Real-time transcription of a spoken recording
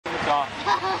off.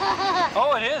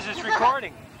 Oh, it is. It's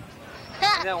recording.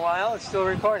 Isn't that wild? It's still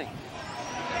recording.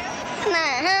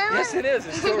 Yes, it is.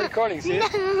 It's still recording. See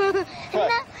it? No,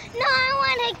 I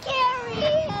want to carry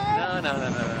it.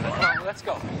 No. Come on, let's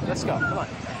go. Let's go. Come on.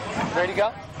 Ready to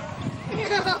go?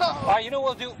 No. All right, you know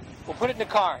what we'll do? We'll put it in the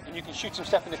car, and you can shoot some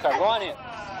stuff in the car. Go on in.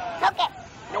 Okay.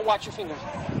 No, watch your fingers.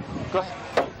 Go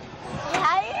ahead.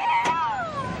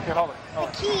 Here, hold it. Hold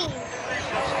it. Key.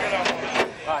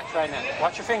 All right, try that.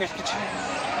 Watch your fingers.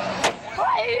 All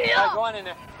right, go on in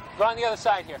there. Go on the other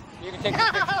side here. You can take the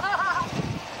picture.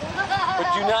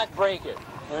 But do not break it.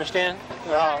 You understand?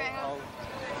 All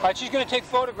right, she's going to take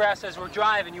photographs as we're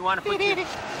driving. You want to put your...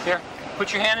 Here,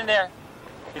 put your hand in there.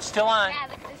 It's still on.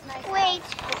 Wait.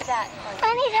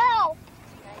 I need help.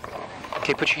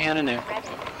 Okay, put your hand in there.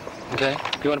 Okay.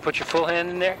 You want to put your full hand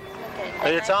in there?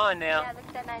 It's on now. Dad, look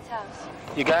at that nice house.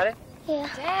 You got it? Yeah.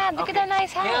 Dad, look at that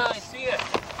nice house. Yeah, I see it.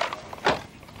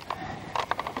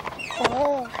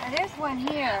 Oh. Now, there's one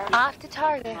here. Off to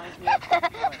Target.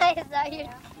 I saw you.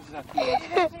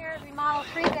 This here remodeled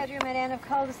 3-bedroom at end of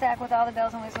cul-de-sac with all the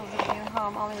bells and whistles of a new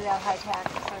home, only without high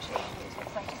tax association fees.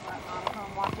 Looks like just like model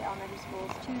home. Walk to elementary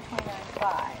schools,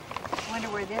 229.5. Wonder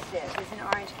where this is. It's in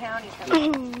Orange County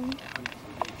somewhere.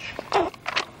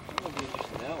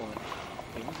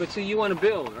 But see, you want to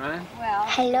build, right? Well,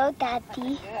 hello, Daddy. good. We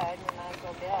might as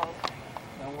well build.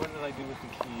 Now, what did I do with the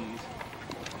keys?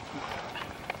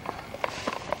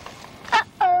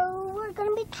 Uh-oh, we're going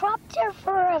to be trapped here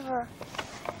forever.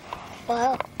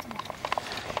 Wow.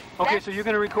 Okay, so you're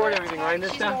going to record everything, right,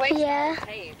 this time? Yeah.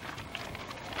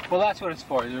 Well, that's what it's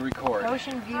for, to record.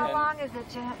 Ocean View. How long is it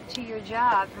to your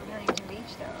job from Huntington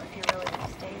Beach, though, if you're really going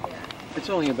to stay there? It's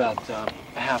only about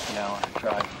half an hour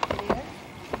drive. It is?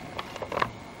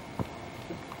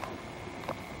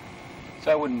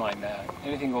 So I wouldn't mind that.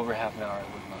 Anything over half an hour, I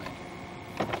wouldn't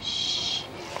mind. Shh.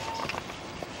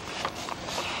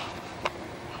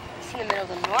 It's in the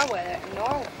middle of Norway.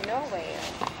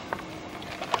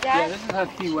 Dad? Yeah, this is how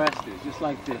Key West is, just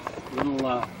like this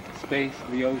little space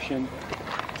of the ocean.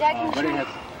 Dad, But it has,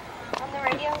 on the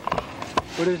radio?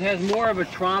 but it has more of a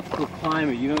tropical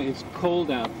climate. You know, it's cold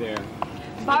out there.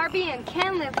 Barbie and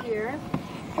Ken live here.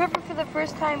 Perfect for the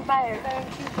first-time buyer. Better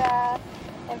to bath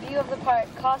and view of the park.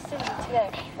 Cost city today.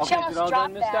 She Okay, almost is it all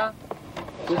done, dropped Miss that.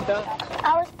 Miss Dow?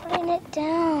 I was putting it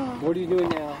down. What are you doing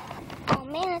now? Oh,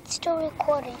 man, it's still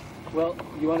recording. Well,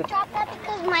 you want to... Drop that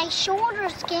because my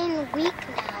shoulder's getting weak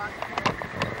now.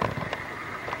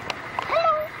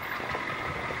 Hello.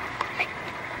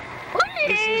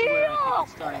 This is where I think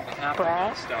it's starting to happen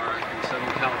in Star in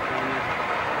Southern California.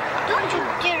 Don't you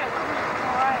dare come to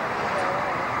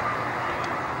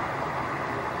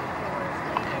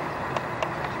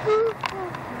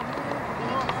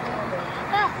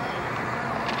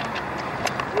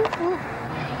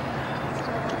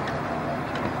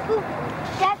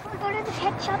Dad, can we go to the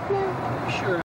pet shop now? Sure.